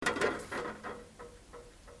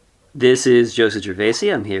This is Joseph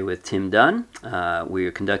Gervasi. I'm here with Tim Dunn. We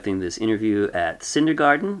are conducting this interview at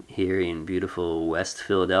Cindergarden here in beautiful West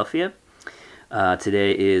Philadelphia.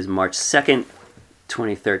 Today is March 2nd,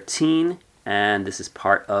 2013, and this is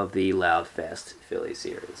part of the Loud Fast Philly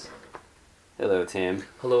series. Hello, Tim.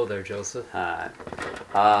 Hello there, Joseph. Hi.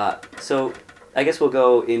 So I guess we'll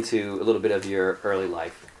go into a little bit of your early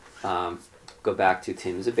life. Go back to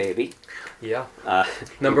Tim as a baby. Yeah.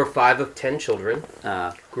 Number 5 of 10 children.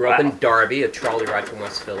 Grew up in Derby, a trolley ride from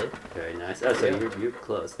West Philly. Very nice. Oh, so you're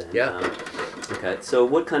close then. Yeah. Okay. So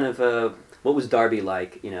what kind of what was Derby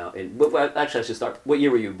like? Actually, I should start. What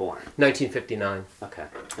year were you born? 1959. Okay.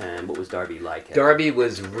 And what was Derby like? Derby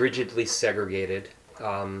was rigidly segregated.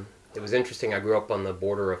 It was interesting. I grew up on the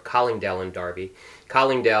border of Collingdale and Derby.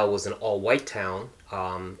 Collingdale was an all-white town.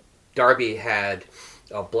 Derby had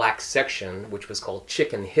a black section, which was called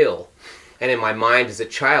Chicken Hill. And in my mind as a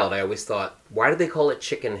child, I always thought, why do they call it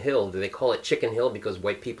Chicken Hill? Do they call it Chicken Hill because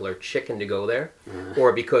white people are chicken to go there?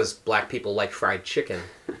 Or because black people like fried chicken?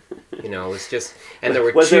 You know, it's just... And there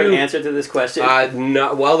were Was there an answer to this question?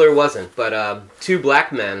 No, well, there wasn't. But 2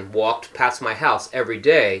 black men walked past my house every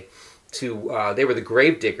day to... they were the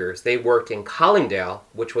grave diggers. They worked in Collingdale,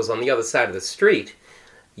 which was on the other side of the street.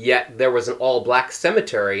 Yet there was an all-black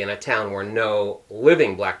cemetery in a town where no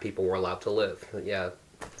living black people were allowed to live. Yeah,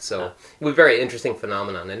 so it was a very interesting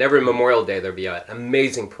phenomenon. And every Memorial Day there'd be an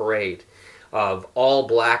amazing parade of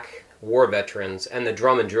all-black war veterans and the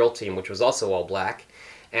drum and drill team, which was also all-black.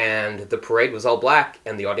 And the parade was all-black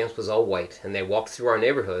and the audience was all-white. And they walked through our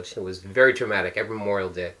neighborhood. It was very dramatic every Memorial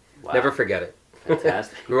Day. Wow. Never forget it.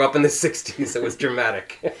 Fantastic. Grew up in the 60s. It was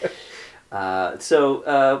dramatic.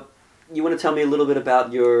 You want to tell me a little bit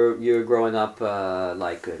about your growing up, where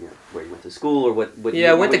you went to school or what?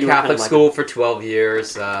 Yeah, I went to Catholic school for 12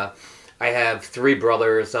 years. I have 3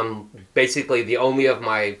 brothers. I'm basically the only of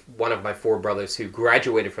one of my 4 brothers who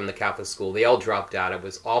graduated from the Catholic school. They all dropped out. It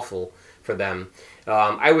was awful for them.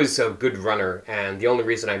 I was a good runner, and the only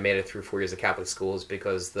reason I made it through 4 years of Catholic school is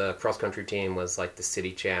because the cross-country team was like the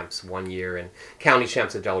city champs 1 year and county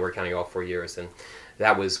champs of Delaware County all 4 years, and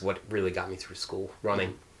that was what really got me through school,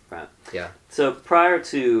 running. Right. Yeah. So prior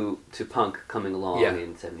to punk coming along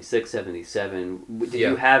in 76, 77, did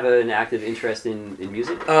you have an active interest in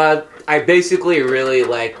music? I basically really,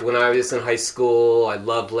 when I was in high school, I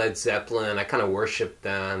loved Led Zeppelin. I kind of worshipped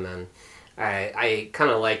them, and I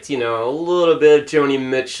kind of liked, a little bit of Joni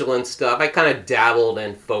Mitchell and stuff. I kind of dabbled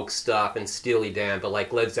in folk stuff and Steely Dan, but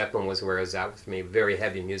Led Zeppelin was where it was at with me. Very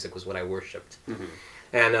heavy music was what I worshipped. Mm-hmm.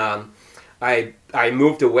 And I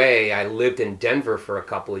moved away. I lived in Denver for a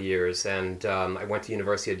couple of years, and I went to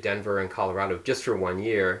University of Denver in Colorado just for 1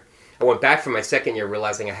 year. I went back for my second year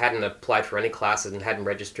realizing I hadn't applied for any classes and hadn't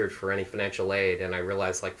registered for any financial aid, and I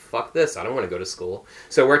realized, fuck this, I don't want to go to school.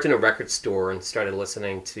 So I worked in a record store and started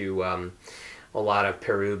listening to a lot of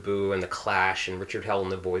Pere Ubu and The Clash and Richard Hell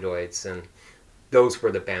and the Voidoids, and those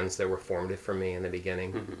were the bands that were formative for me in the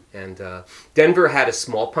beginning. Mm-hmm. And Denver had a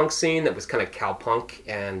small punk scene that was kind of cowpunk,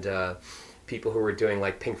 and people who were doing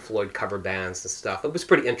Pink Floyd cover bands and stuff. It was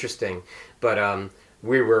pretty interesting, but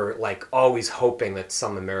we were always hoping that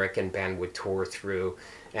some American band would tour through,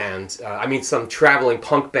 and some traveling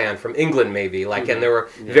punk band from England maybe, mm-hmm. And there were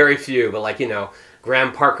very few, but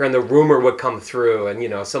Graham Parker and the Rumor would come through,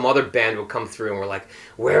 and some other band would come through, and we're like,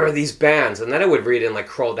 where are these bands? And then I would read in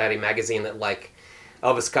Crawl Daddy magazine that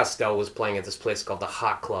Elvis Costello was playing at this place called the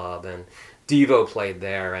Hot Club, and Devo played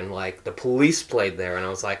there, and the Police played there, and I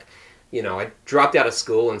was like, I dropped out of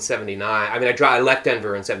school in 79. I left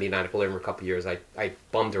Denver in 79 after living for a couple of years. I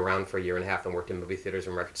bummed around for a year and a half and worked in movie theaters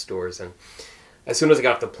and record stores. And as soon as I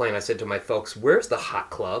got off the plane, I said to my folks, where's the Hot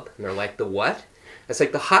Club? And they're like, the what? I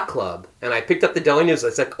said, the Hot Club. And I picked up the Daily News. I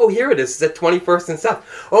was like, oh, here it is. It's at 21st and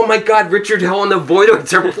South. Oh, my God, Richard Hell and the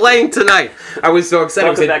Voidoids are playing tonight. I was so excited.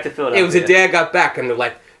 Welcome back to Philadelphia. It was the day I got back, and they're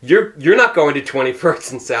like, you're not going to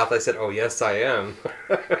 21st and South. I said, oh, yes, I am.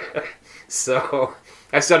 So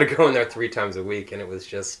I started going there 3 times a week, and it was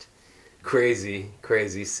just crazy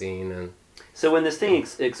scene. And so when this thing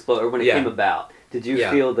exploded, or when it came about, did you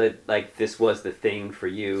feel that this was the thing for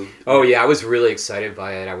you? Oh yeah, I was really excited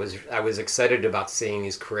by it. I was excited about seeing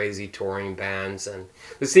these crazy touring bands, and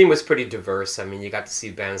the scene was pretty diverse. You got to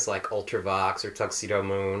see bands like Ultravox or Tuxedo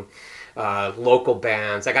Moon, local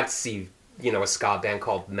bands. I got to see a ska band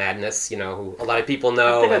called Madness, who a lot of people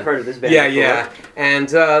know. I think I've heard of this band before. Yeah.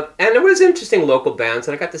 And it was interesting local bands,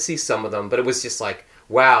 and I got to see some of them, but it was just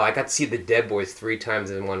wow, I got to see the Dead Boys 3 times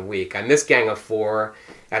in 1 week. I missed Gang of Four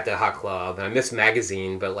at the Hot Club, and I missed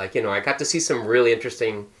Magazine, but I got to see some really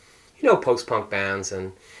interesting, post-punk bands,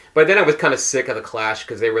 and But then I was kind of sick of the Clash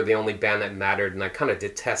because they were the only band that mattered, and I kind of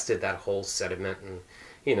detested that whole sentiment. And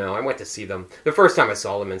I went to see them. The first time I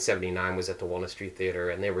saw them in '79 was at the Walnut Street Theater,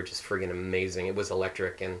 and they were just friggin' amazing. It was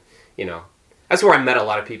electric, and that's where I met a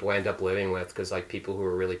lot of people I ended up living with, because like people who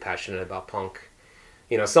were really passionate about punk.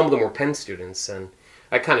 Some of them were Penn students, and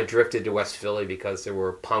I kind of drifted to West Philly because there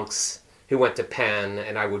were punks who went to Penn,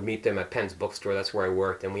 and I would meet them at Penn's bookstore. That's where I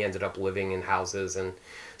worked, and we ended up living in houses and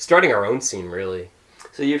starting our own scene, really.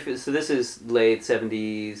 So this is late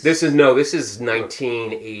 70s? This is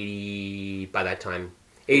 1980 by that time.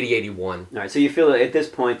 80, 81. All right, so you feel that at this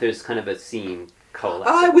point there's kind of a scene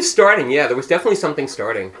coalescing. It was starting, yeah. There was definitely something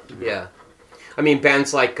starting, yeah. I mean,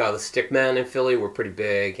 bands like the Stickmen in Philly were pretty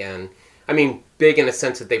big, and I mean, big in the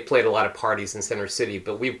sense that they played a lot of parties in Center City,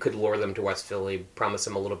 but we could lure them to West Philly, promise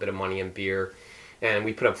them a little bit of money and beer, and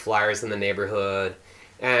we put up flyers in the neighborhood,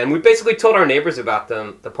 and we basically told our neighbors about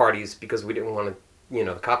the parties because we didn't want to,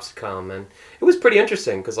 the cops to come, and it was pretty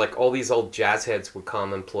interesting because like all these old jazz heads would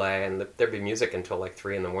come and play, and there'd be music until like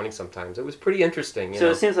 3 a.m. sometimes. It was pretty interesting. So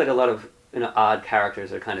it seems like a lot of odd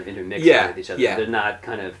characters are kind of intermixed with each other. Yeah. They're not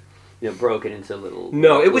kind of broken into little.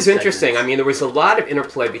 No, it was segments. interesting. I mean, there was a lot of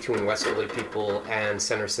interplay between West Philly people and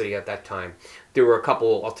Center City at that time. There were a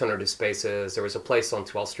couple alternative spaces. There was a place on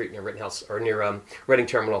 12th Street near Rittenhouse or near Reading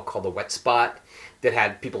Terminal called the Wet Spot that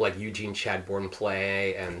had people like Eugene Chadbourne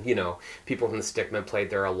play, and people from the Stickmen played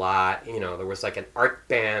there a lot. There was like an art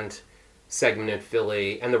band segment in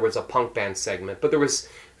Philly, and there was a punk band segment, but there was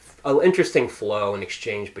an interesting flow and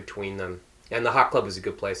exchange between them. And the Hot Club was a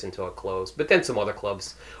good place until it closed. But then some other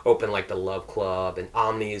clubs opened, like the Love Club and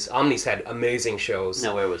Omni's. Omni's had amazing shows.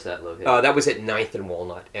 Now, where was that located? That was at 9th and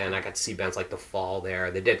Walnut, and I got to see bands like The Fall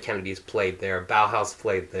there. The Dead Kennedys played there. Bauhaus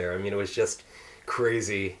played there. I mean, it was just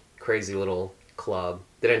crazy, crazy little club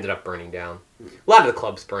that ended up burning down. A lot of the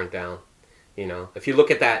clubs burned down. If you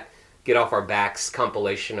look at that Get Off Our Backs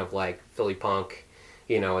compilation of like Philly punk,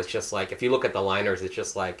 it's just like, if you look at the liners, it's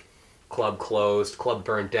just like club closed, club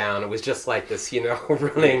burned down. It was just like this,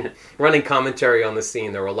 running commentary on the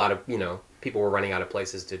scene. There were a lot of, people were running out of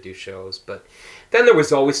places to do shows. But then there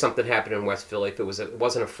was always something happening in West Philly. If it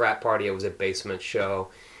wasn't a frat party, it was a basement show.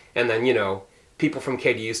 And then, people from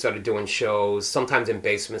KDU started doing shows, sometimes in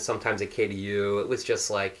basements, sometimes at KDU. It was just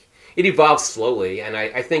like, it evolved slowly. And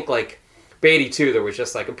I think like by 82, there was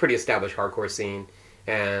just like a pretty established hardcore scene.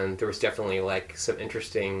 And there was definitely like some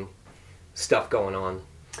interesting stuff going on.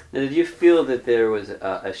 Now, did you feel that there was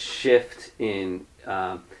a shift in,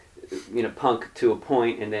 punk to a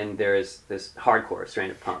point, and then there's this hardcore strain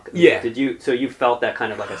of punk? Yeah. So you felt that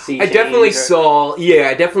kind of like a sea I change?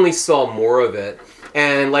 definitely saw more of it.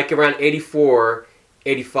 And like around 84,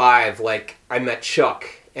 85, like I met Chuck,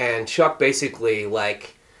 and Chuck basically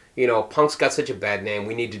like, punk's got such a bad name,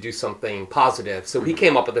 we need to do something positive. So he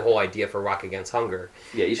came up with the whole idea for Rock Against Hunger.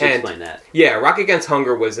 Yeah, you should explain that. Yeah, Rock Against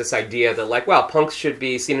Hunger was this idea that like, wow, punks should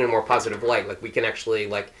be seen in a more positive light. Like we can actually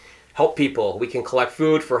like help people. We can collect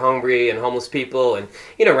food for hungry and homeless people. And,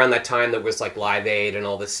 around that time there was like Live Aid and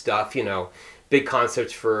all this stuff, big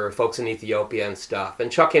concerts for folks in Ethiopia and stuff.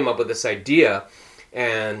 And Chuck came up with this idea,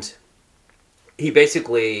 and he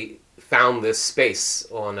basically found this space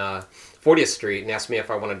on 40th Street and asked me if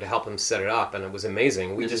I wanted to help him set it up, and it was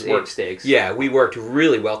amazing. We just worked. Stakes. Yeah, we worked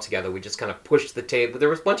really well together. We just kind of pushed the table. There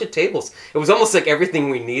was a bunch of tables. It was almost like everything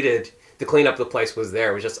we needed to clean up the place was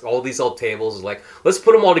there. It was just all these old tables. Like, let's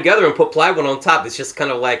put them all together and put plywood on top. It's just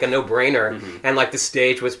kind of like a no-brainer. Mm-hmm. And like the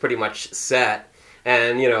stage was pretty much set,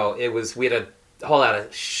 and we had a whole lot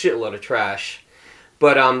of shitload of trash.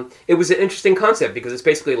 But it was an interesting concept because it's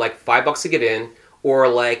basically like $5 to get in, or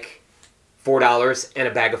like $4 and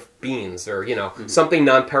a bag of beans, or something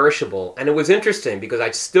non-perishable. And it was interesting because I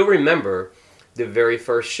still remember the very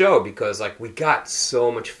first show, because like we got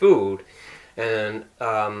so much food, and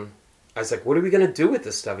I was like, what are we gonna do with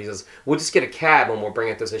this stuff? He says, we'll just get a cab and we'll bring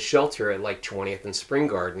it. There's a shelter at like 20th and Spring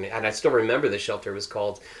Garden, and I still remember the shelter. It was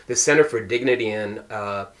called the Center for Dignity and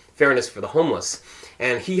Fairness for the Homeless,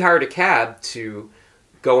 and he hired a cab to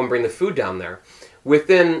go and bring the food down there.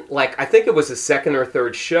 Within like, I think it was the second or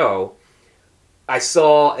third show, I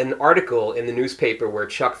saw an article in the newspaper where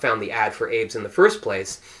Chuck found the ad for Abe's in the first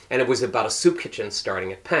place, and it was about a soup kitchen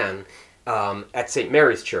starting at Penn, at St.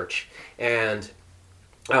 Mary's Church. And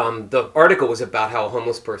the article was about how a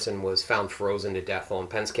homeless person was found frozen to death on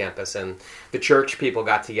Penn's campus, and the church people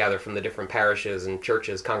got together from the different parishes and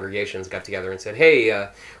churches, congregations got together and said, hey,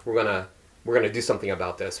 we're going to do something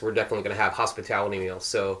about this. We're definitely going to have hospitality meals.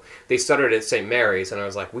 So they started at St. Mary's, and I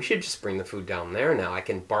was like, we should just bring the food down there now. I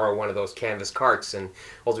can borrow one of those canvas carts, and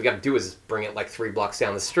all we got to do is bring it like 3 blocks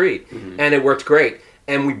down the street. Mm-hmm. And it worked great.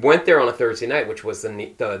 And we went there on a Thursday night, which was the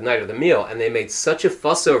night of the meal, and they made such a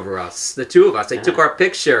fuss over us, the two of us. They took our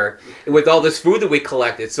picture with all this food that we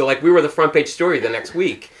collected. So, like, we were the front page story the next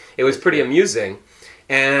week. It was pretty amusing.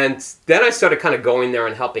 And then I started kind of going there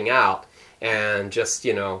and helping out and just,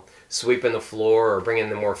 sweeping the floor or bringing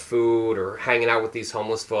them more food or hanging out with these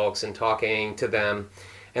homeless folks and talking to them.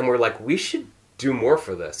 And we're like, we should do more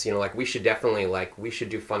for this. We should definitely, we should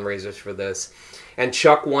do fundraisers for this. And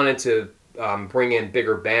Chuck wanted to bring in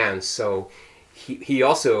bigger bands, so he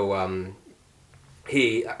also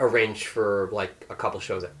he arranged for a couple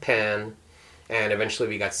shows at Penn, and eventually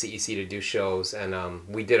we got CEC to do shows, and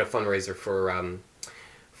we did a fundraiser for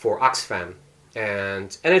Oxfam,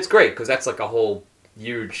 and it's great because that's a whole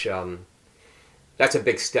huge that's a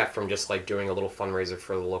big step from just doing a little fundraiser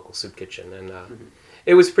for the local soup kitchen, and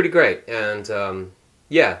it was pretty great, and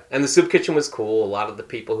yeah, and the soup kitchen was cool. A lot of the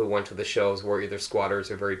people who went to the shows were either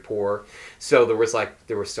squatters or very poor. So there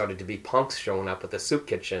were started to be punks showing up at the soup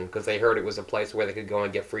kitchen because they heard it was a place where they could go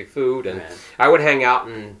and get free food. And I would hang out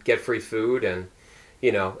and get free food. And,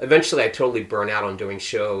 eventually I totally burned out on doing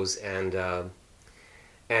shows and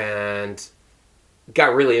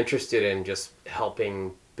got really interested in just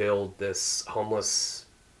helping build this homeless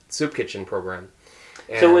soup kitchen program.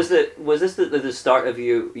 And so was this the start of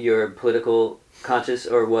your political conscious,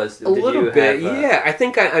 or a little bit? Yeah, I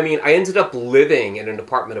think I ended up living in an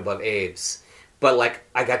apartment above Abe's, but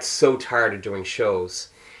I got so tired of doing shows,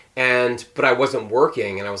 but I wasn't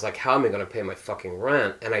working, and I was like, how am I going to pay my fucking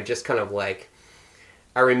rent? And I just kind of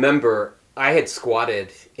I remember I had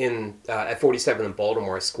squatted in at 47 in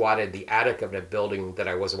Baltimore. I squatted the attic of that building that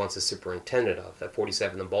I was once a superintendent of at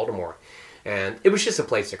 47 in Baltimore. And it was just a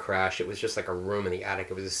place to crash. It was just a room in the attic.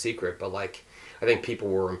 It was a secret. But I think people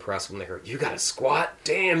were impressed when they heard, you got to squat?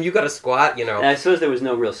 Damn, you got to squat? And I suppose there was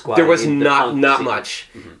no real squat. There was not much.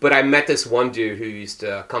 Mm-hmm. But I met this one dude who used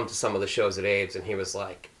to come to some of the shows at Abe's. And he was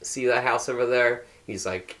like, see that house over there? He's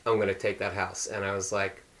like, I'm going to take that house. And I was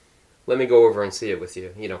like, let me go over and see it with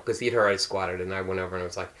you. Because he'd heard I squatted. And I went over and I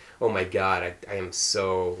was like, oh my God, I am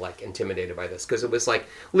so intimidated by this. Because it was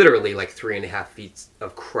literally 3.5 feet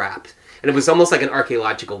of crap. And it was almost like an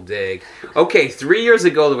archaeological dig. Okay, 3 years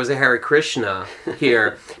ago there was a Hare Krishna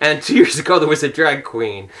here, and 2 years ago there was a drag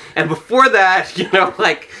queen, and before that,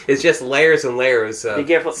 it's just layers and layers of Be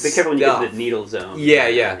careful when you get to the needle zone.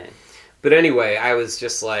 Yeah. But anyway, I was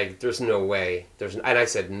just like, there's no way. And I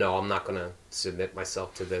said, no, I'm not going to submit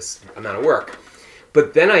myself to this amount of work.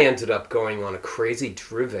 But then I ended up going on a crazy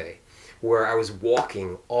drive where I was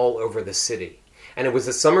walking all over the city. And it was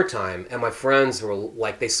the summertime, and my friends were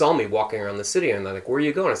they saw me walking around the city, and they're like, where are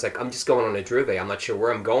you going? I was like, I'm just going on a drive. I'm not sure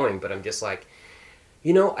where I'm going, but I'm just like,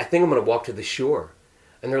 I think I'm going to walk to the shore.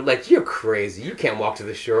 And they're like, you're crazy. You can't walk to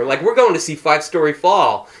the shore. We're going to see Five Story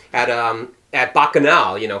Fall at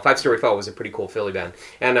Bacchanal. Five Story Fall was a pretty cool Philly band.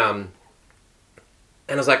 And I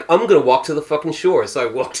was like, I'm going to walk to the fucking shore. So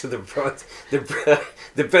I walked to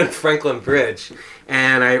the Ben Franklin Bridge,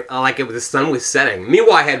 and the sun was setting.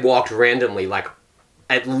 Meanwhile, I had walked randomly,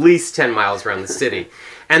 at least 10 miles around the city.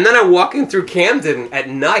 And then I'm walking through Camden at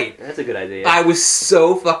night. That's a good idea. I was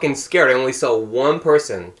so fucking scared. I only saw one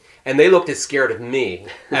person, and they looked as scared of me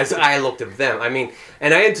as I looked of them.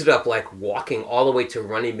 And I ended up walking all the way to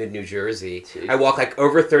Runnymede, New Jersey. Jeez. I walked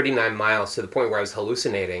over 39 miles to the point where I was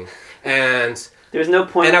hallucinating. And there was no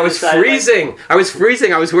point. And I was freezing. I was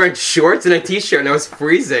freezing. I was wearing shorts and a t-shirt, and I was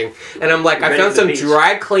freezing. And I'm I found some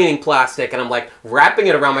dry cleaning plastic, and I'm wrapping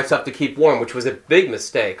it around myself to keep warm, which was a big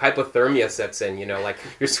mistake. Hypothermia sets in,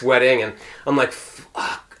 you're sweating, and I'm like,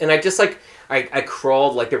 fuck. And I just I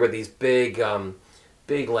crawled there were these big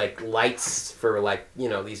lights for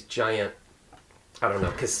these giant, I don't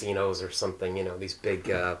know, casinos or something, these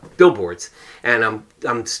big billboards. And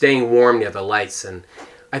I'm staying warm near the lights, and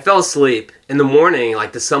I fell asleep. In the morning,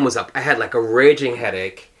 the sun was up. I had a raging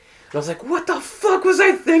headache. And I was like, what the fuck was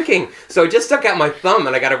I thinking? So I just stuck out my thumb,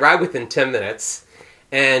 and I got a ride within 10 minutes.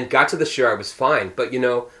 And got to the shore. I was fine. But,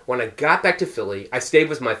 when I got back to Philly, I stayed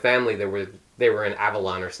with my family. They were in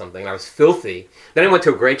Avalon or something. I was filthy. Then I went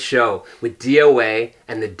to a great show with DOA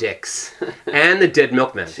and the Dicks. And the Dead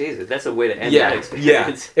Milkmen. Jesus, that's a way to end that experience.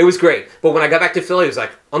 Yeah, it was great. But when I got back to Philly, I was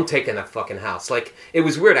like, I'm taking that fucking house. It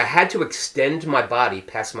was weird. I had to extend my body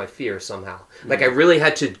past my fear somehow. I really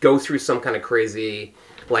had to go through some kind of crazy,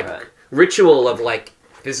 ritual of,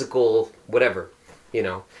 physical whatever,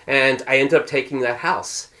 And I ended up taking that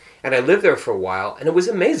house. And I lived there for a while, and it was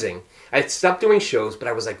amazing. I stopped doing shows, but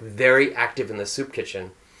I was very active in the soup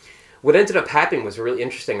kitchen. What ended up happening was really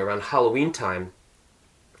interesting. Around Halloween time,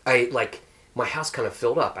 my house kind of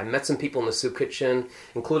filled up. I met some people in the soup kitchen,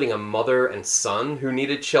 including a mother and son who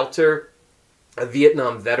needed shelter. a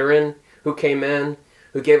Vietnam veteran who came in,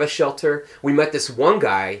 who gave us shelter. We met this one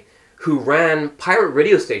guy who ran pirate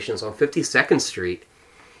radio stations on 52nd Street.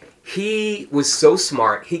 He was so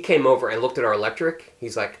smart. He came over and looked at our electric.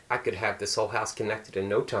 He's like, I could have this whole house connected in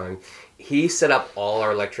no time. He set up all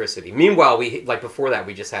our electricity. Meanwhile, before that,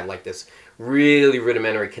 we just had like this really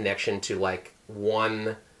rudimentary connection to like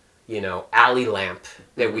one, alley lamp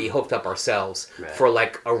that we hooked up ourselves for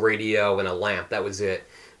like a radio and a lamp. That was it.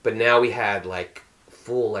 But now we had like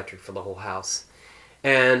full electric for the whole house.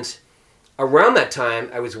 And around that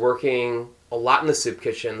time, I was working a lot in the soup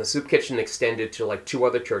kitchen. The soup kitchen extended to like 2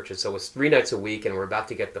 other churches, so it was 3 nights a week, and we're about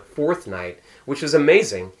to get the 4th night, which was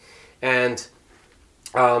amazing. And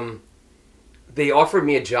they offered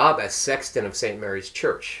me a job as sexton of St. Mary's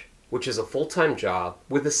Church, which is a full-time job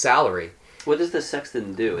with a salary. What does the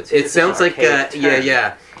sexton do? It sounds like,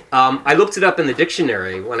 I looked it up in the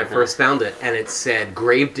dictionary when I first found it, and it said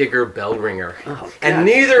gravedigger bell ringer. Oh, and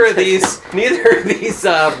neither of these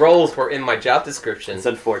roles were in my job description. It's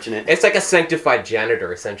unfortunate. It's like a sanctified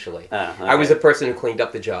janitor, essentially. Okay. I was a person who cleaned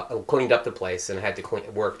up the place, and had to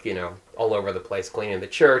work, all over the place, cleaning the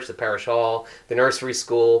church, the parish hall, the nursery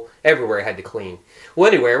school, everywhere I had to clean.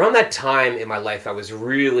 Well, anyway, around that time in my life, I was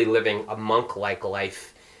really living a monk-like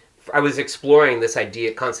life. I was exploring this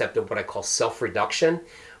concept of what I call self-reduction,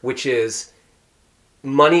 which is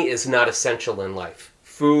money is not essential in life.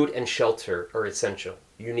 Food and shelter are essential.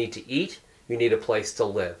 You need to eat, you need a place to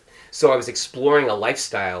live. So I was exploring a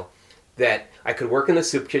lifestyle that I could work in the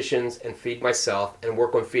soup kitchens and feed myself and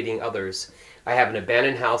work on feeding others. I have an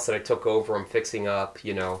abandoned house that I took over, I'm fixing up,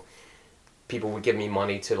 people would give me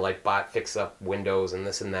money to fix up windows and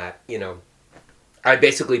this and that, I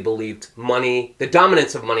basically believed the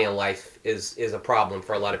dominance of money in life is a problem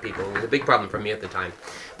for a lot of people. It was a big problem for me at the time.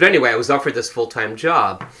 But anyway, I was offered this full-time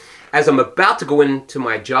job. As I'm about to go into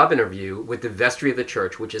my job interview with the vestry of the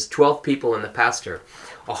church, which is 12 people and the pastor,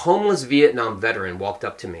 a homeless Vietnam veteran walked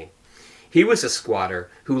up to me. He was a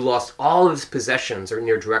squatter who lost all of his possessions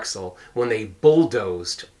near Drexel when they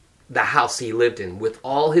bulldozed the house he lived in with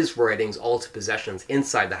all his writings, all his possessions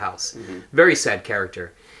inside the house. Mm-hmm. Very sad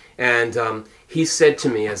character. And he said to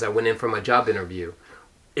me as I went in for my job interview,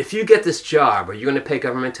 if you get this job, are you going to pay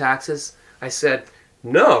government taxes? I said,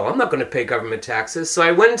 no, I'm not going to pay government taxes. So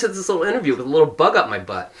I went into this little interview with a little bug up my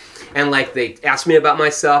butt. And they asked me about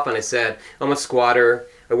myself, and I said, I'm a squatter.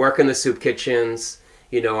 I work in the soup kitchens.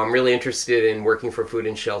 I'm really interested in working for food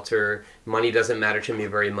and shelter. Money doesn't matter to me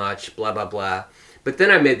very much, blah, blah, blah. But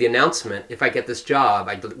then I made the announcement, if I get this job,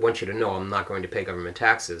 I want you to know I'm not going to pay government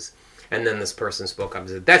taxes. And then this person spoke up and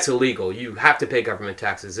said, that's illegal. You have to pay government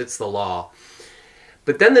taxes. It's the law.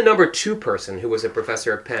 But then the number 2 person, who was a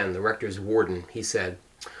professor at Penn, the rector's warden, he said,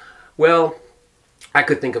 well, I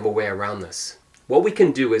could think of a way around this. What we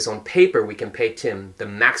can do is, on paper, we can pay Tim the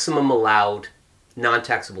maximum allowed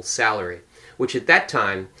non-taxable salary, which at that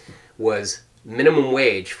time was minimum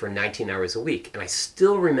wage for 19 hours a week. And I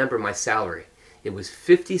still remember my salary. It was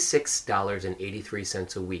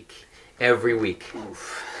 $56.83 a week, every week.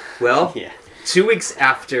 Oof. Well, 2 weeks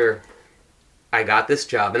after I got this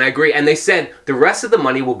job, and I agree, and they said the rest of the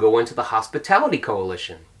money will go into the Hospitality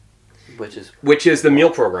Coalition. Which is the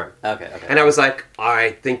meal program. Okay. And I was like,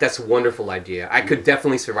 I think that's a wonderful idea. I could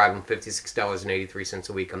definitely survive on $56.83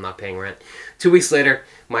 a week. I'm not paying rent. 2 weeks later,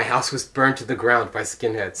 my house was burned to the ground by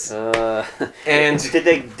skinheads. And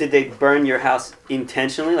did they burn your house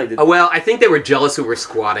intentionally? Well, I think they were jealous who were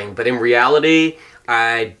squatting, but in reality,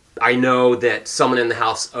 I know that someone in the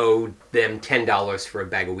house owed them $10 for a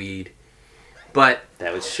bag of weed. But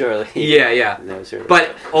that was surely... Yeah. That was surely...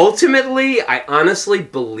 But ultimately, I honestly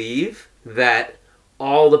believe that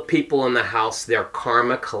all the people in the house, their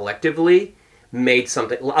karma collectively,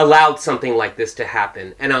 allowed something like this to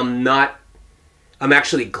happen. And I'm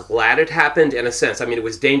actually glad it happened in a sense. I mean, it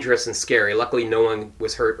was dangerous and scary. Luckily, no one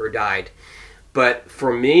was hurt or died. But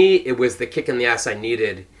for me, it was the kick in the ass I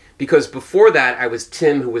needed. Because before that, I was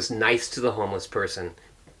Tim who was nice to the homeless person,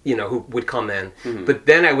 who would come in. Mm-hmm. But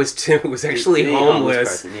then I was Tim who was actually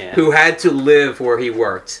homeless who had to live where he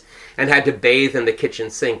worked and had to bathe in the kitchen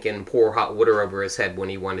sink and pour hot water over his head when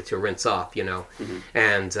he wanted to rinse off, Mm-hmm.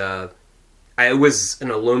 And it was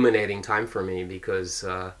an illuminating time for me because,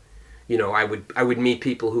 I would meet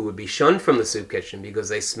people who would be shunned from the soup kitchen because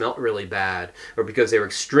they smelt really bad or because they were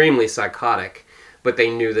extremely psychotic. But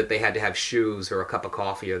they knew that they had to have shoes or a cup of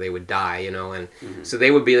coffee or they would die, and mm-hmm. So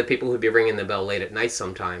they would be the people who'd be ringing the bell late at night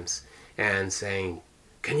sometimes and saying,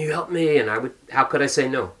 can you help me? And how could I say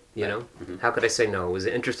no, Mm-hmm. How could I say no? It was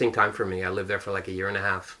an interesting time for me. I lived there for like a year and a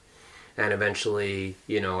half. And eventually,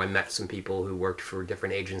 I met some people who worked for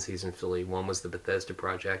different agencies in Philly. One was the Bethesda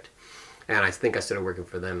Project. And I think I started working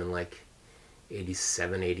for them in like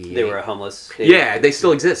 87, 88. They were homeless. Yeah, they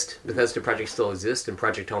still exist. Bethesda Project still exists, and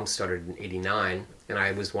Project Home started in 89, and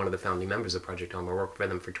I was one of the founding members of Project Home. I worked for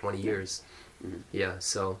them for 20 years. Mm-hmm. Yeah,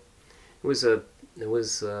 so it was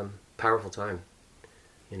a powerful time.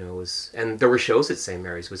 You know, it was, and there were shows at St.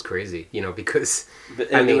 Mary's. It was crazy, you know, because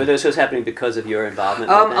I mean, were those shows happening because of your involvement?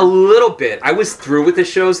 A little bit. I was through with the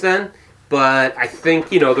shows then, but I think,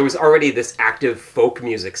 you know, there was already this active folk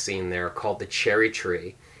music scene there called the Cherry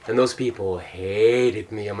Tree, and those people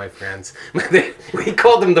hated me and my friends. We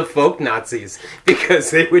called them the folk Nazis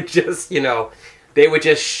because they would just, you know, they would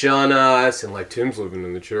just shun us and like, Tim's living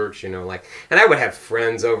in the church, you know, like, and I would have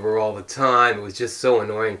friends over all the time. It was just so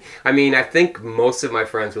annoying. I mean, I think most of my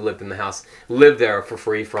friends who lived in the house lived there for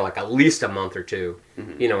free for like at least a month or two,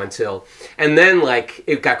 you know, and then like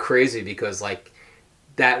it got crazy because like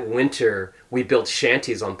that winter we built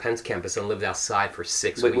shanties on Penn's campus and lived outside for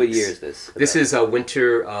 6 weeks. What year is this? Okay. This is a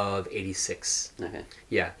winter of 86. Okay.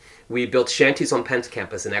 Yeah. We built shanties on Penn's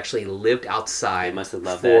campus and actually lived outside must have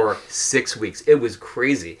loved for that. 6 weeks. It was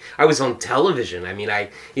crazy. I was on television. I mean,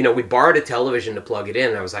 we borrowed a television to plug it in.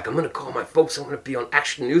 And I was like, I'm going to call my folks. I'm going to be on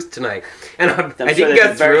Action News tonight. And I didn't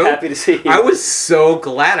get through. Very happy to see you. I was so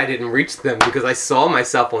glad I didn't reach them because I saw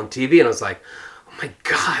myself on TV and I was like, oh my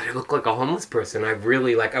God, I look like a homeless person. I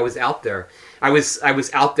really, like, I was out there. I was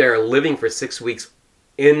out there living for 6 weeks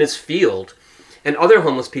in this field. And other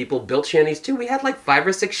homeless people built shanties too. We had like 5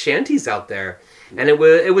 or 6 shanties out there, and it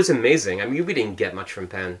was amazing. I mean, we didn't get much from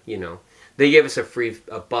Penn, you know. They gave us a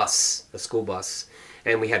school bus,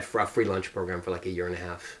 and we had a free lunch program for like a year and a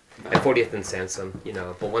half at 40th and Sansom, you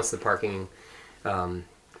know. But once the parking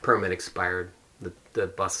permit expired, the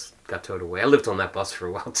bus got towed away. I lived on that bus for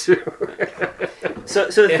a while too. So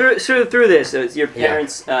through this, so it's your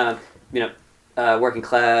parents, you know, working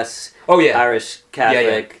class, Irish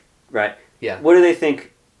Catholic, right? Yeah. What do they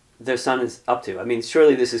think their son is up to? I mean,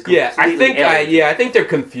 surely this is completely I think they're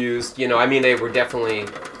confused. You know, I mean, they were definitely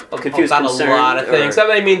confused about concerned, a lot of things.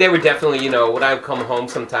 I mean, they were definitely, you know, when I would come home,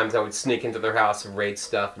 sometimes I would sneak into their house and raid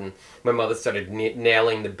stuff, and my mother started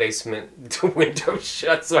nailing the basement window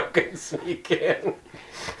shut so I couldn't sneak in.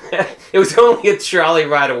 It was only a trolley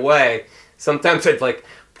ride away. Sometimes I'd like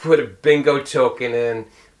put a bingo token in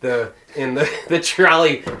the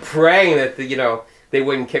trolley, praying that you know, they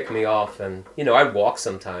wouldn't kick me off, and, you know, I'd walk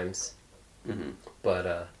sometimes. Mm-hmm.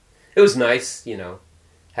 But it was nice, you know,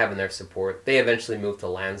 having their support. They eventually moved to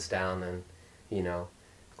Lansdowne and, you know,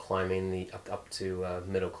 climbing up to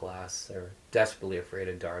middle class. They were desperately afraid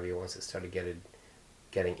of Darby once it started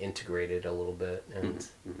getting integrated a little bit. And,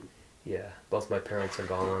 yeah, both my parents are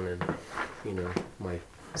gone, and, you know, my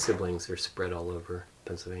siblings are spread all over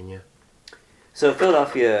Pennsylvania. So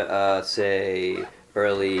Philadelphia, say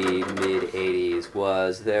early mid 80s,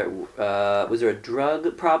 was there a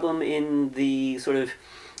drug problem in the sort of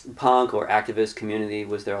punk or activist community?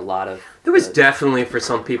 Was there a lot of there was definitely, for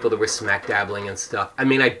some people, that were smack dabbling and stuff. I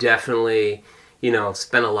mean, I definitely, you know,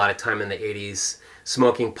 spent a lot of time in the 80s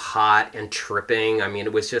smoking pot and tripping. I mean,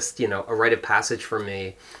 it was just, you know, a rite of passage for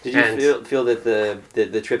me. Did you feel that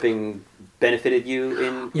the tripping benefited you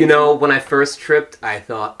in? You know, when I first tripped, I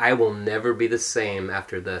thought, I will never be the same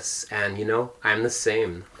after this. And, you know, I'm the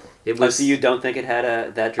same. It was. So you don't think it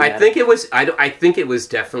had that dramatic? I think it was. I think it was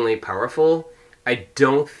definitely powerful. I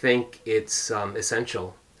don't think it's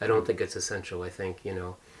essential. I don't think it's essential. I think, you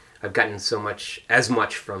know, I've gotten as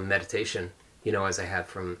much from meditation, you know, as I have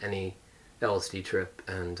from any LSD trip,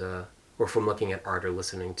 and or from looking at art or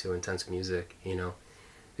listening to intense music. You know,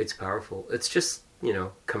 it's powerful. It's just, you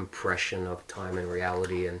know, compression of time and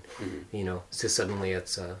reality, and you know, so suddenly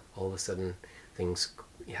it's all of a sudden things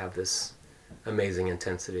have this amazing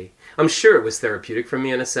intensity. I'm sure it was therapeutic for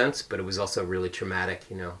me in a sense, but it was also really traumatic.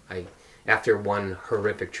 You know, after one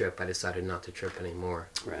horrific trip, I decided not to trip anymore.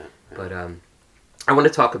 Right. But I want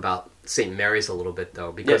to talk about St. Mary's a little bit,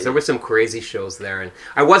 though, because there were some crazy shows there, and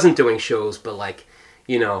I wasn't doing shows, but, like,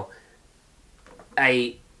 you know,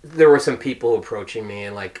 there were some people approaching me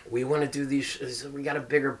and, like, we want to do these shows. We got a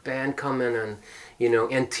bigger band coming, and, you know,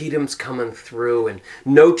 Antietam's coming through, and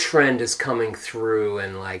No Trend is coming through,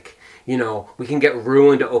 and, like, you know, we can get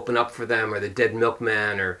Ruin to open up for them, or the Dead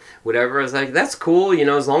Milkman, or whatever. I was like, that's cool, you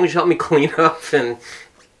know, as long as you help me clean up. And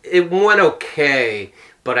it went okay,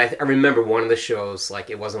 but I remember one of the shows, like,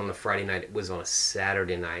 it wasn't on a Friday night, it was on a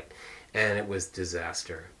Saturday night, and it was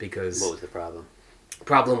disaster, because... What was the problem?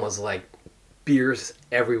 Problem was, like, beers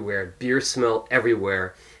everywhere, beer smell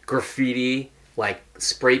everywhere, graffiti, like,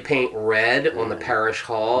 spray paint red on the parish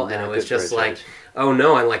hall, and it was just like... Oh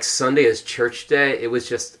no, and like Sunday is church day, it was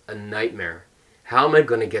just a nightmare. How am I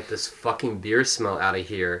going to get this fucking beer smell out of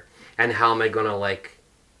here? and how am I gonna like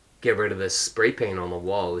get rid of this spray paint on the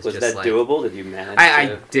wall? Was just that like, doable? Did you manage?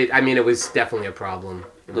 I did. I mean, it was definitely a problem.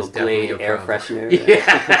 It was definitely a air problem. freshener.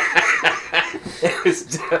 Yeah, it was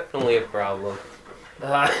definitely a problem.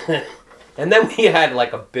 And then we had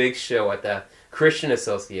like a big show at the Christian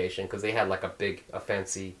Association because they had like a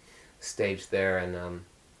fancy stage there, and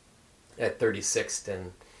at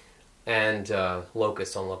 36th and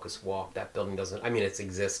Locust on Locust Walk. That building doesn't. I mean, it's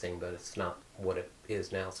existing, but it's not what it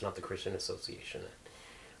is now. It's not the Christian Association.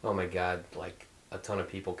 Oh my God! Like a ton of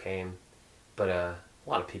people came, but a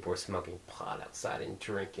lot of people were smoking pot outside and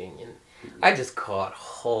drinking, and I just caught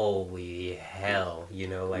holy hell, you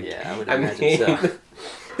know, like yeah, I would imagine so.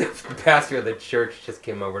 The pastor of the church just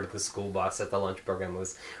came over to the school bus at the lunch program and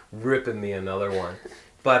was ripping me another one.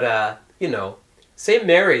 But you know, St.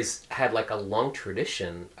 Mary's had like a long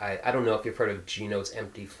tradition. I don't know if you've heard of Gino's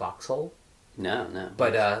Empty Foxhole. No.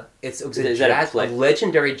 But it was a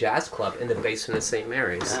legendary jazz club in the basement of St.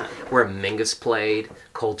 Mary's, where Mingus played,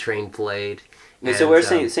 Coltrane played. And, so where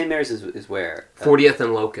St. Mary's is where? 40th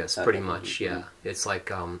and Locust, pretty Okay. much, yeah. It's like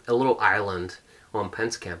a little island on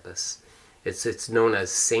Penn's campus. It's known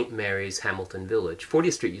as St. Mary's Hamilton Village.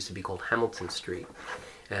 40th Street used to be called Hamilton Street,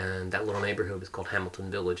 and that little neighborhood was called Hamilton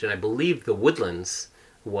Village. And I believe the Woodlands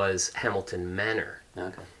was Hamilton Manor.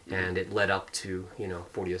 Okay. And it led up to,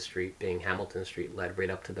 40th Street being Hamilton Street, led right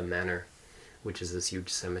up to the Manor, which is this huge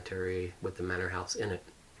cemetery with the Manor House in it.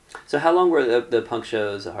 So how long were the punk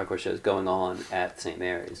shows, the hardcore shows going on at St.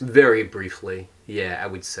 Mary's? Very briefly. Yeah, I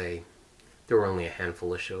would say there were only a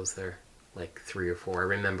handful of shows there, like 3 or 4. I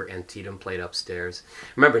remember Antietam played upstairs.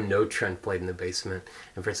 I remember No Trend played in the basement,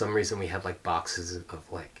 and for some reason we had like boxes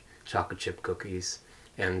of like chocolate chip cookies,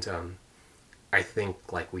 and I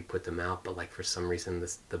think like we put them out, but like for some reason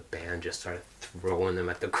the band just started throwing them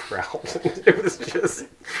at the crowd. It was just,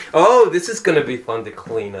 this is gonna be fun to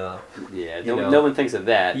clean up. Yeah, no one thinks of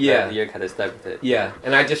that. Yeah, but you're kind of stuck with it. Yeah,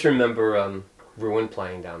 and I just remember Ruin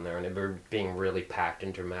playing down there, and it were being really packed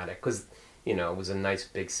and dramatic because it was a nice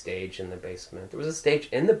big stage in the basement. There was a stage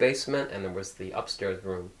in the basement, and there was the upstairs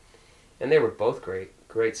room, and they were both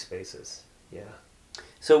great spaces. Yeah.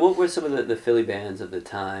 So what were some of the Philly bands of the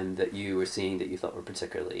time that you were seeing that you thought were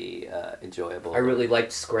particularly enjoyable? I really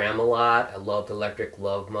liked Scram a lot. I loved Electric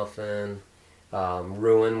Love Muffin.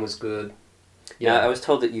 Ruin was good. Yeah, I was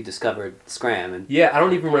told that you discovered Scram. And yeah, I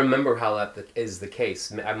don't even remember how that is the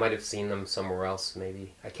case. I might have seen them somewhere else,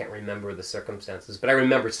 maybe. I can't remember the circumstances, but I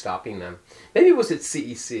remember stopping them. Maybe it was at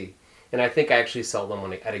CEC. And I think I actually saw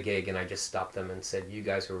them at a gig, and I just stopped them and said, you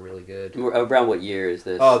guys were really good. Around what year is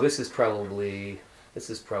this? Oh, this is probably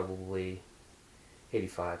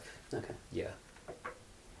 85. Okay. Yeah.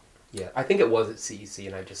 Yeah, I think it was at CEC,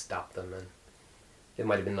 and I just stopped them, and it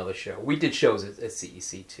might have been another show. We did shows at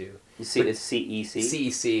CEC, too. You see, it's CEC?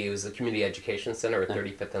 CEC, it was the Community Education Center at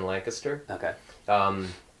 35th and Lancaster. Okay.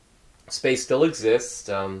 Space still exists.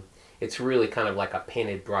 It's really kind of like a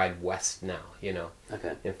Painted Bride West now,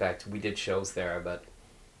 Okay. In fact, we did shows there, but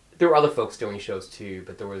there were other folks doing shows, too,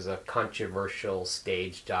 but there was a controversial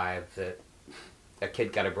stage dive that a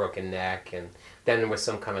kid got a broken neck, and then there was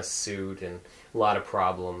some kind of suit and a lot of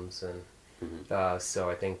problems, and so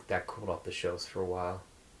I think that cooled off the shows for a while.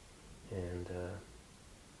 And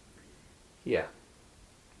yeah,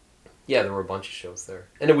 there were a bunch of shows there,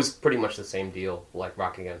 and it was pretty much the same deal, like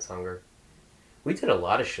Rock Against Hunger. We did a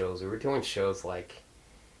lot of shows. We were doing shows like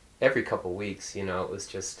every couple weeks. It was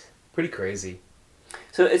just pretty crazy.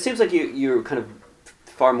 So it seems like you're kind of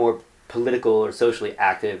far more political or socially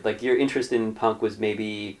active. Like your interest in punk was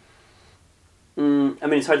maybe, I mean,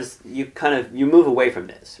 it's hard to, you move away from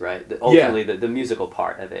this, right? Ultimately, the musical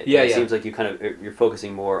part of it. Yeah, it yeah. seems like you're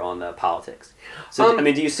focusing more on the politics. So I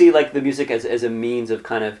mean, do you see like the music as a means of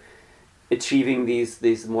kind of achieving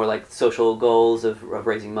these more like social goals of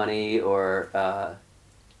raising money, or how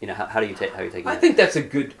do you take it? I think that's a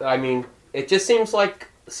good. I mean, it just seems like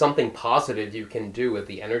something positive you can do with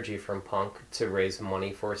the energy from punk to raise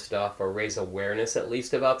money for stuff, or raise awareness at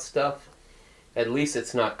least about stuff. At least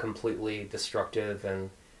it's not completely destructive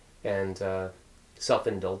and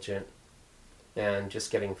self-indulgent and just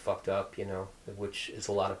getting fucked up, which is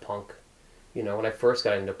a lot of punk. When I first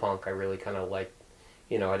got into punk, I really kind of liked,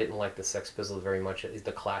 I didn't like the Sex Pistols very much.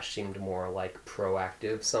 The Clash seemed more like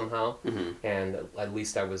proactive somehow, and at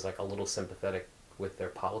least I was like a little sympathetic with their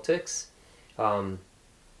politics.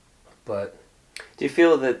 But do you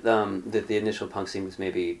feel that that the initial punk scene was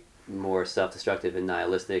maybe more self-destructive and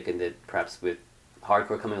nihilistic, and that perhaps with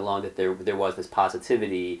hardcore coming along that there was this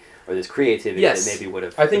positivity or this creativity that maybe would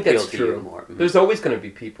have appealed to true. you more? There's always going to be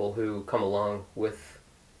people who come along with,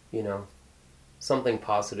 something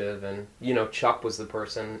positive. And you know, Chuck was the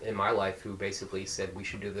person in my life who basically said we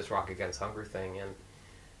should do this Rock Against Hunger thing, and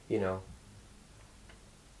you know,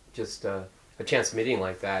 just a chance meeting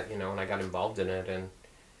like that, you know, and I got involved in it, and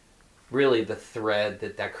really the thread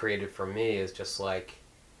that created for me is just like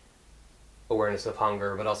awareness of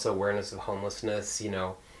hunger, but also awareness of homelessness. You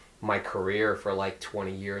know, my career for like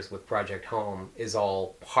 20 years with Project Home is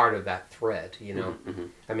all part of that thread, you know. Mm-hmm.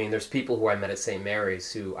 I mean, there's people who I met at St.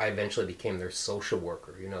 Mary's who I eventually became their social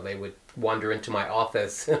worker. You know, they would wander into my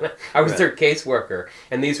office. I was their caseworker.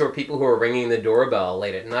 And these were people who were ringing the doorbell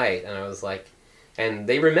late at night. And I was like, and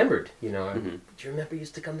they remembered, you know, do you remember you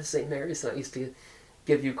used to come to St. Mary's and I used to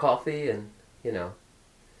give you coffee? And, you know,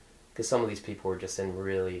 because some of these people were just in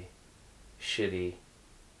really shitty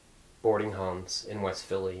boarding homes in West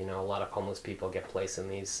Philly. You know, a lot of homeless people get placed in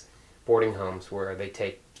these boarding homes where they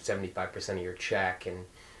take 75% of your check and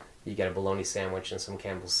you get a bologna sandwich and some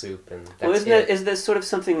Campbell's soup, and that's is this sort of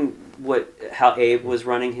something how Abe was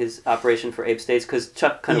running his operation for Abe States? Because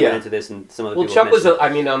Chuck kind of went into this, and some of the people Chuck was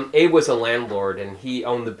Abe was a landlord, and he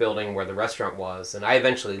owned the building where the restaurant was, and I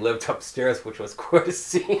eventually lived upstairs, which was quite a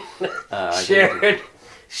scene.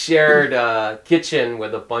 Shared kitchen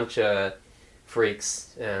with a bunch of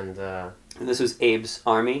freaks, and this was Abe's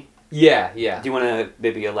Army. Yeah. Do you want to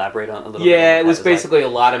maybe elaborate on a little bit? Yeah, it was basically a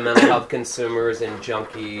lot of mental health consumers and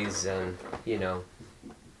junkies, and you know,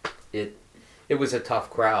 it was a tough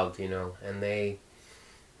crowd, you know, and they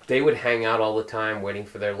would hang out all the time waiting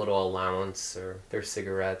for their little allowance or their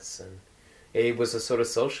cigarettes, and Abe was a sort of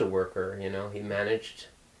social worker, you know. He managed,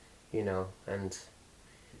 you know, and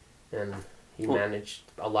he managed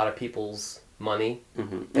a lot of people's money.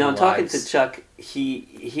 Mm-hmm. Now, I'm talking to Chuck.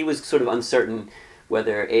 He was sort of uncertain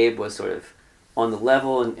whether Abe was sort of on the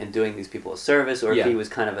level and doing these people a service, or if he was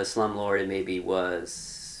kind of a slumlord and maybe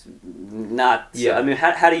was not. Yeah. I mean,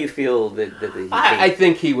 how do you feel that he I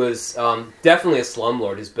think he was definitely a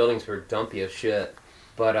slumlord. His buildings were dumpy as shit,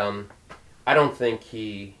 but I don't think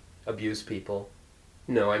he abused people.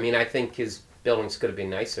 No, I mean, I think his buildings could have been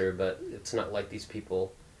nicer, but it's not like these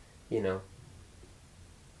people, you know.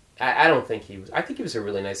 I don't think he was. I think he was a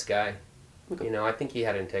really nice guy. Okay. You know, I think he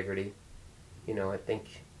had integrity. You know, I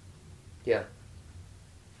think, yeah.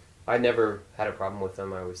 I never had a problem with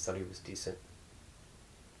him. I always thought he was decent.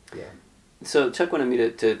 Yeah. So Chuck wanted me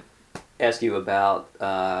to ask you about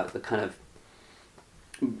the kind of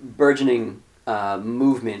burgeoning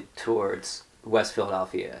movement towards West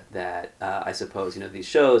Philadelphia that I suppose, you know, these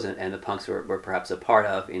shows and the punks were perhaps a part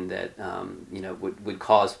of, in that, you know, would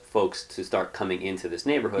cause folks to start coming into this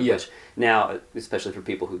neighborhood, which now, especially for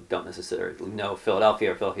people who don't necessarily know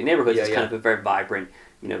Philadelphia or Philadelphia neighborhoods, is kind of a very vibrant,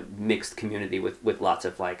 you know, mixed community with lots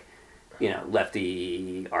of, like, you know,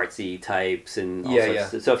 lefty, artsy types and all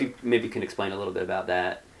sorts. So if you maybe can explain a little bit about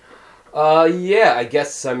that. I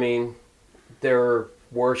guess, I mean, there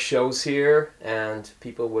were shows here, and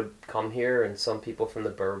people would come here, and some people from the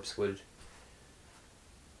burbs would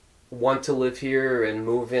want to live here and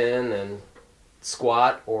move in and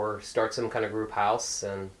squat or start some kind of group house,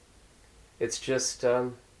 and it's just, I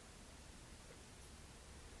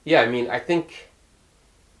mean, I think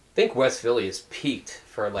West Philly is peaked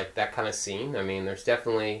for like that kind of scene. I mean, there's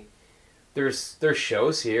definitely, there's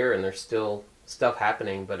shows here, and there's still stuff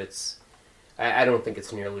happening, but I don't think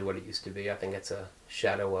it's nearly what it used to be. I think it's a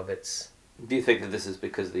shadow of its. Do you think that this is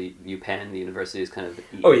because the UPenn, the university, is kind of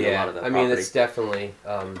eating a lot of the property? I mean, it's definitely,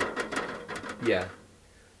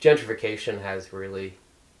 gentrification has really,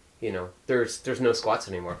 you know, there's no squats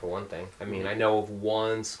anymore, for one thing. I mean, I know of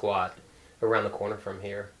one squat around the corner from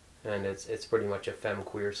here, and it's pretty much a femme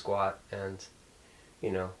queer squat, and,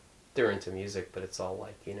 you know, they're into music, but it's all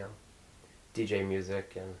like, you know, DJ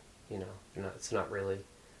music, and, you know, it's not really,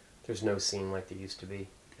 there's no scene like there used to be.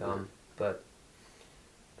 But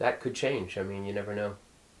that could change. I mean, you never know.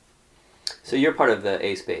 So you're part of the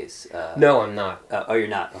A-Space? No, I'm not. Oh, you're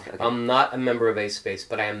not? Okay. I'm not a member of A-Space,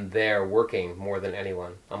 but I am there working more than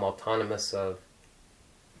anyone. I'm autonomous of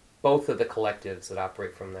both of the collectives that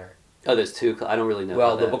operate from there. Oh, there's two. I don't really know.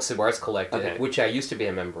 Well, the Books of Arts Collective, which I used to be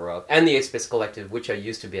a member of, and the A-Space Collective, which I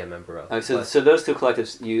used to be a member of. So those two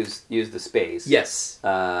collectives use the space. Yes.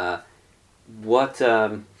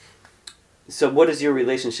 So what is your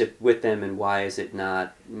relationship with them, and why is it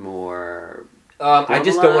not more... I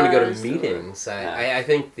just don't want to go to meetings. I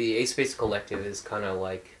think the A-Space Collective is kind of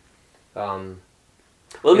like...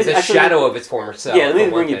 it's a shadow of its former self. Yeah, let me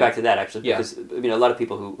bring you back to that, actually, because I mean, a lot of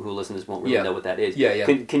people who listen to this won't really know what that is.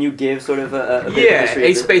 Can you give sort of a bit of history?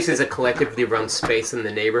 A-Space is a collectively run space in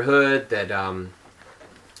the neighborhood that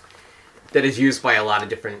is used by a lot of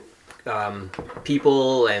different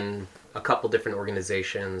people and a couple different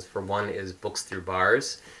organizations. For one is Books Through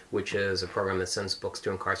Bars, which is a program that sends books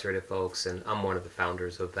to incarcerated folks, and I'm one of the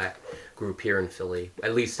founders of that group here in Philly.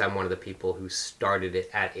 At least I'm one of the people who started it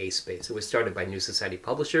at A-Space. It was started by New Society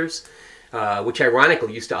Publishers, which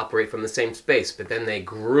ironically used to operate from the same space, but then they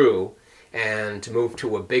grew and moved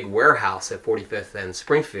to a big warehouse at 45th and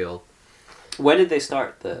Springfield. When did they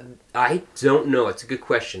start I don't know. It's a good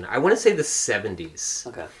question. I want to say the 70s.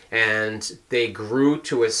 Okay. And they grew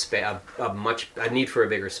to a need for a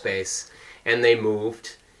bigger space, and they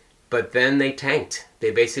moved, but then they tanked.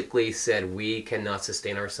 They basically said, we cannot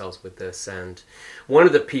sustain ourselves with this. And one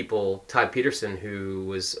of the people, Todd Peterson, who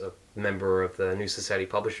was a member of the New Society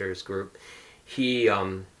Publishers group, he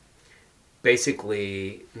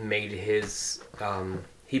basically made his...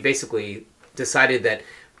 he basically decided that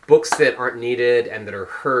books that aren't needed and that are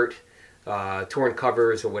hurt, torn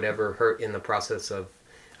covers or whatever, hurt in the process of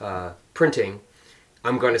printing,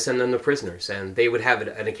 I'm going to send them to prisoners. And they would have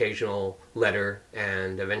an occasional letter,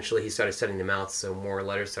 and eventually he started sending them out, so more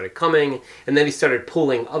letters started coming, and then he started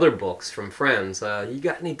pulling other books from friends. You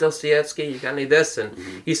got any Dostoevsky? You got any this? And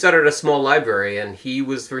he started a small library, and he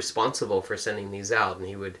was responsible for sending these out, and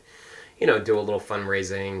he would, do a little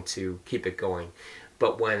fundraising to keep it going.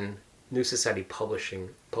 But when New Society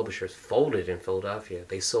Publishers folded in Philadelphia,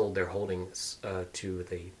 they sold their holdings to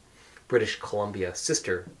the British Columbia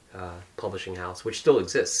sister publishing house, which still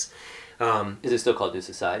exists. Is it still called New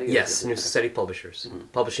Society? Yes, New Society Publishers.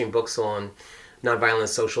 Publishing books on nonviolent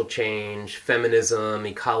social change, feminism,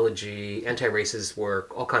 ecology, anti-racist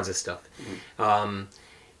work, all kinds of stuff.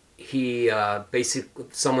 He basically,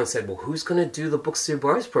 someone said, well, who's going to do the Books Through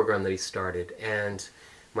Bars program that he started? And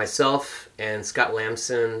myself and Scott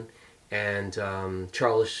Lamson and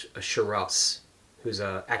Charles Sharus, who's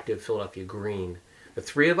an active Philadelphia Green. The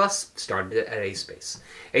three of us started it at A-Space.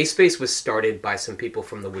 A-Space was started by some people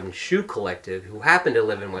from the Wooden Shoe Collective who happened to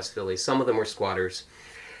live in West Philly. Some of them were squatters.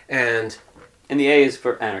 And the A is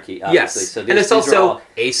for anarchy, obviously. Yes, So and it's also all...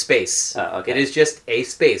 A-Space. Oh, okay. It is just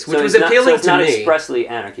A-Space, which so was appealing so it's to not me. Expressly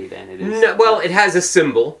anarchy, then. It is. No, well, it has a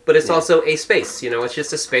symbol, but it's also a space. It's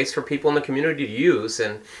just a space for people in the community to use.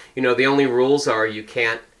 And, the only rules are you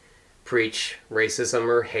can't preach racism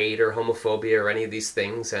or hate or homophobia or any of these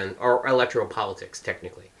things, or electoral politics,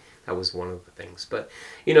 technically. That was one of the things. But,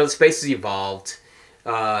 the space has evolved.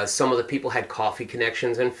 Some of the people had coffee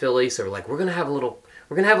connections in Philly, so we're like, we're gonna have a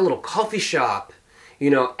little coffee shop,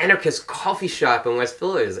 anarchist coffee shop in West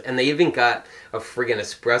Philly, and they even got a friggin'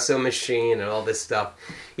 espresso machine and all this stuff,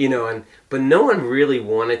 but no one really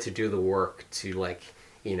wanted to do the work to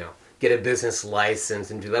get a business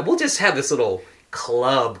license and do that. We'll just have this little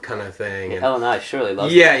club kind of thing. Ellen and I surely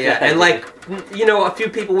love Yeah, and a few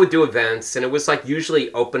people would do events, and it was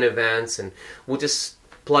usually open events, and we'll just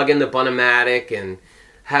plug in the Bunomatic and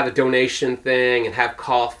have a donation thing and have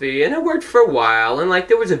coffee, and it worked for a while. And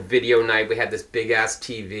there was a video night. We had this big ass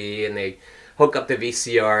TV, and they hook up the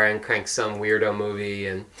VCR and crank some weirdo movie.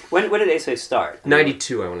 And when did A-Space start?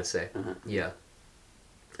 92, I want to say. Yeah,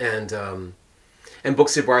 and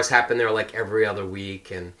Books Through Bars happened there every other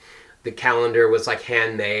week, and the calendar was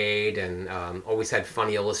handmade and always had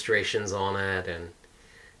funny illustrations on it, and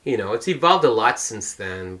it's evolved a lot since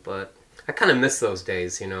then. But I kind of miss those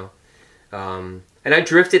days, and I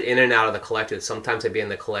drifted in and out of the collective. Sometimes I'd be in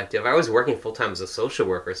the collective. I was working full time as a social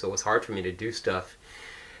worker, so it was hard for me to do stuff.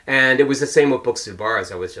 And it was the same with Books Through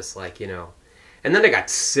Bars. I was just and then I got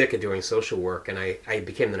sick of doing social work, and I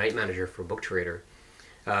became the night manager for Book Trader.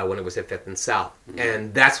 When it was at 5th and South.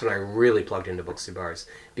 And that's when I really plugged into Books Through Bars,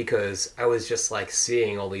 because I was just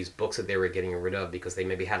seeing all these books that they were getting rid of because they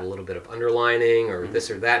maybe had a little bit of underlining or this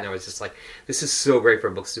or that, and I was just this is so great for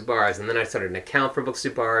Books Through Bars. And then I started an account for Books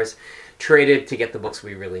Through Bars, traded to get the books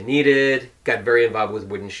we really needed, got very involved with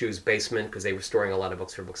Wooden Shoe's basement because they were storing a lot of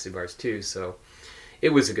books for Books Through Bars too, so it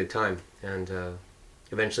was a good time. And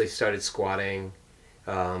eventually started squatting,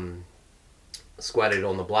 squatted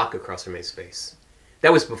on the block across from A-Space.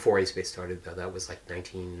 That was before A-Space started, though. That was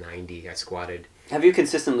 1990. I squatted. Have you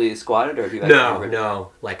consistently squatted, or have you?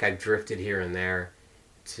 No. I've drifted here and there,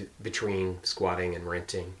 between squatting and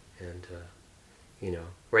renting, and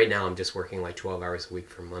right now I'm just working 12 hours a week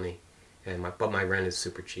for money, but my rent is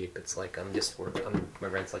super cheap. It's my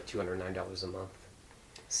rent's $209 a month.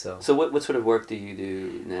 So what sort of work do you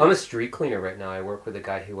do now? I'm a street cleaner right now. I work with a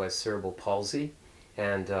guy who has cerebral palsy,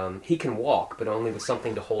 and he can walk, but only with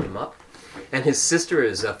something to hold him up. And his sister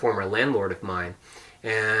is a former landlord of mine,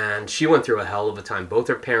 and she went through a hell of a time. Both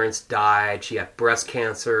her parents died. She had breast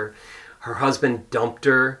cancer. Her husband dumped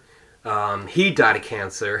her He died of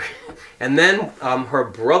cancer. And then her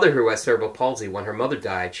brother, who has cerebral palsy, when her mother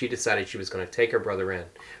died, she decided she was going to take her brother in.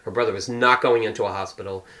 Her brother was not going into a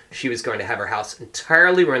hospital. She was going to have her house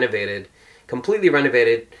entirely renovated, completely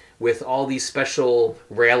renovated, with all these special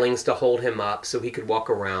railings to hold him up so he could walk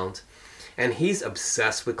around. And he's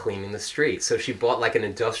obsessed with cleaning the streets. So she bought like an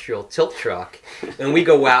industrial tilt truck, and we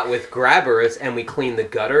go out with grabbers and we clean the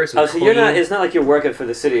gutters. So you're not. It's not like you're working for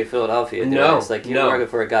the city of Philadelphia. No, it's like you're working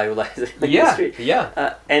for a guy who likes the street.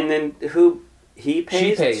 Yeah. And then who he pays?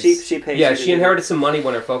 She pays. She pays. Yeah, she inherited some money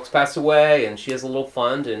when her folks passed away, and she has a little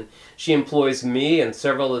fund, and she employs me and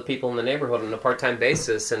several of the people in the neighborhood on a part-time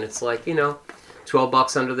basis. And it's like,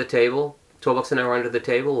 $12 under the table, $12 an hour under the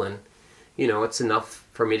table, and it's enough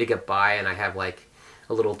for me to get by, and I have like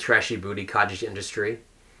a little trashy booty cottage industry.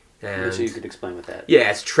 And so you could explain what that. Yeah,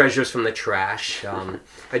 it's treasures from the trash.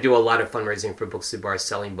 I do a lot of fundraising for Books to Bars,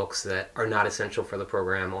 selling books that are not essential for the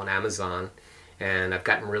program on Amazon, and I've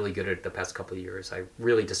gotten really good at it the past couple of years. I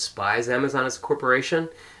really despise Amazon as a corporation,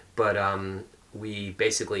 but we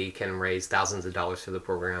basically can raise thousands of dollars for the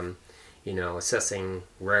program, assessing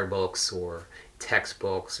rare books or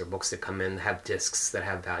textbooks or books that come in have discs that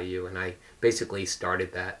have value, and I basically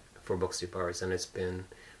started that for Books to Bars, and it's been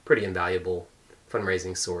pretty invaluable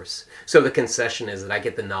fundraising source. So the concession is that I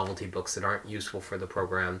get the novelty books that aren't useful for the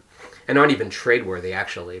program and aren't even trade worthy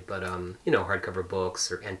actually, but hardcover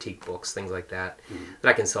books or antique books, things like that, that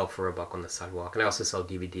I can sell for $1 on the sidewalk. And I also sell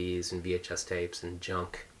DVDs and VHS tapes and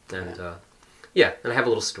junk, and and I have a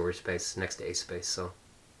little storage space next to A Space. So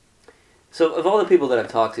of all the people that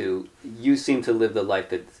I've talked to, you seem to live the life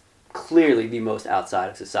that's clearly the most outside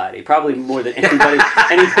of society. Probably more than anybody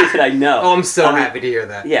that I know. Oh, I'm so happy to hear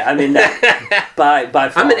that. Yeah, I mean, by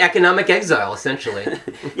far. I'm an economic exile, essentially.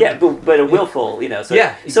 Yeah, but a willful, So,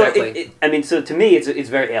 yeah, exactly. So to me, it's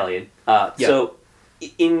very alien. So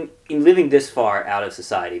in living this far out of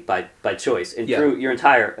society by choice and through your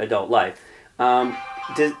entire adult life,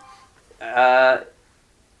 do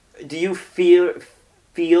you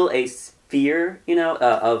feel a fear,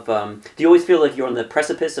 of do you always feel like you're on the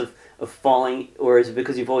precipice of falling, or is it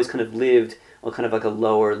because you've always kind of lived on kind of like a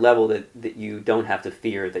lower level that you don't have to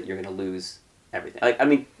fear that you're going to lose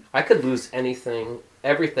everything? I could lose everything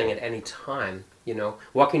at any time,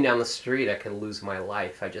 Walking down the street, I could lose my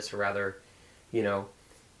life. I just rather,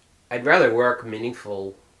 I'd rather work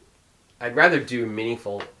meaningful. I'd rather do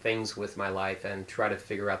meaningful things with my life and try to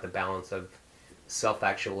figure out the balance of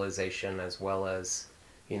self-actualization as well as,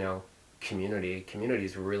 community. Community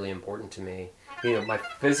is really important to me. My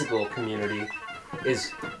physical community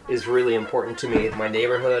is really important to me. My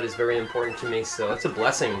neighborhood is very important to me. So it's a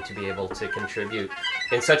blessing to be able to contribute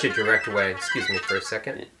in such a direct way. Excuse me for a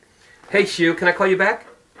second. Hey, Hugh, can I call you back?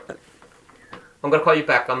 I'm going to call you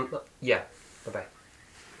back. Yeah. Bye-bye.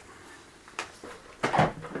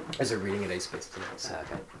 There's a reading at A Space tonight. So.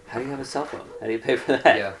 Okay. How do you have a cell phone? How do you pay for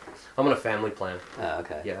that? Yeah. I'm on a family plan. Oh,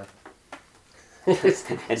 okay. Yeah. And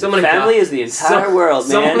family is the entire world,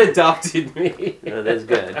 man. Someone adopted me. Oh, that's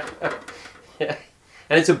good. Yeah.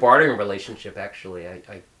 And it's a bartering relationship, actually.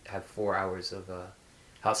 I have 4 hours of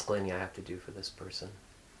house cleaning I have to do for this person.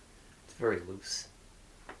 It's very loose.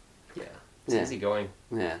 Yeah. It's easy going.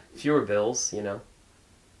 Yeah. Fewer bills, Yeah,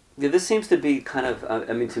 this seems to be kind of,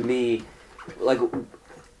 to me, like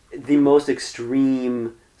the most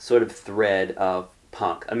extreme sort of thread of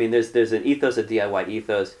punk. There's an ethos, a DIY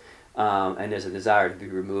ethos, and there's a desire to be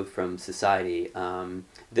removed from society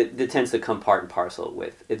that tends to come part and parcel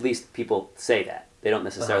with, at least people say that. They don't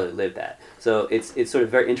necessarily live that. So it's sort of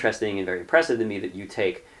very interesting and very impressive to me that you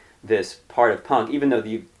take this part of punk, even though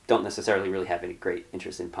you don't necessarily really have any great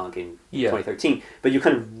interest in punk in 2013, but you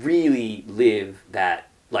kind of really live that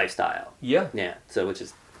lifestyle. Yeah. Yeah. So which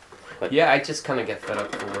is... I just kind of get fed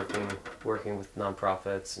up for working with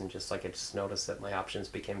nonprofits, and I just noticed that my options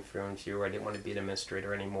became fewer and fewer. I didn't want to be an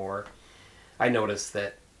administrator anymore. I noticed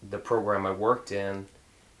that the program I worked in,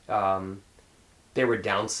 they were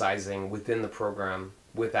downsizing within the program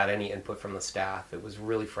without any input from the staff. It was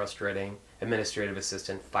really frustrating. Administrative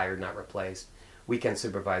assistant, fired, not replaced. Weekend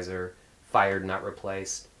supervisor, fired, not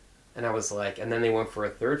replaced. And I was like, and then they went for a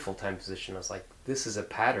third full-time position. I was like, this is a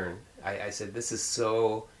pattern. I said, this is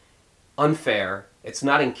so unfair. It's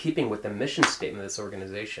not in keeping with the mission statement of this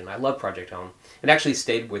organization. I love Project Home. It actually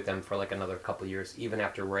stayed with them for like another couple of years, even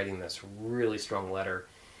after writing this really strong letter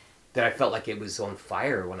that I felt like it was on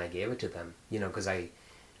fire when I gave it to them. Because I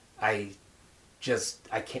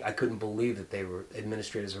couldn't believe that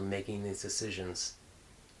administrators were making these decisions,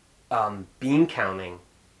 bean counting,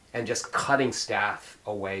 and just cutting staff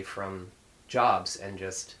away from jobs, and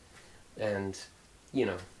I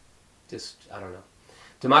don't know.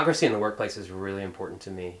 democracy in the workplace is really important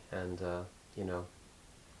to me, and I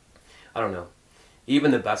don't know.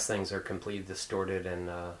 Even the best things are completely distorted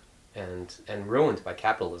and ruined by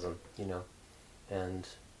capitalism, And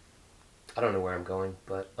I don't know where I'm going,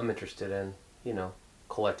 but I'm interested in,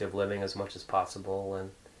 collective living as much as possible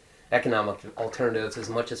and economic alternatives as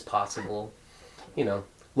much as possible.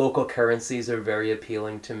 Local currencies are very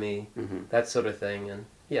appealing to me, that sort of thing, and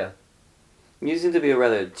yeah. You seem to be a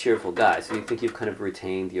rather cheerful guy, so you think you've kind of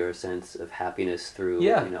retained your sense of happiness through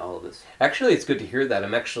all of this? Actually, it's good to hear that.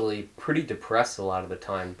 I'm actually pretty depressed a lot of the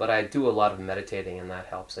time, but I do a lot of meditating, and that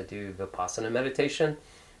helps. I do Vipassana meditation,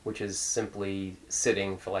 which is simply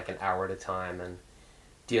sitting for like an hour at a time and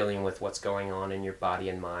dealing with what's going on in your body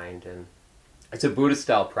and mind. And it's a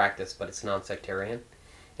Buddhist-style practice, but it's non-sectarian,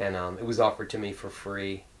 and it was offered to me for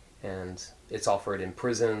free, and it's offered in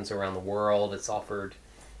prisons around the world. It's offered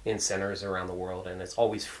in centers around the world, and it's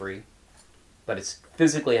always free, but it's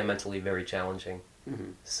physically and mentally very challenging.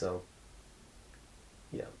 So,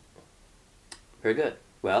 yeah. Very good.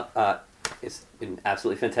 Well, it's been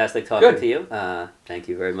absolutely fantastic talking to you. Thank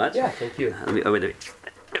you very much. Yeah, thank you. Let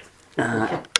me.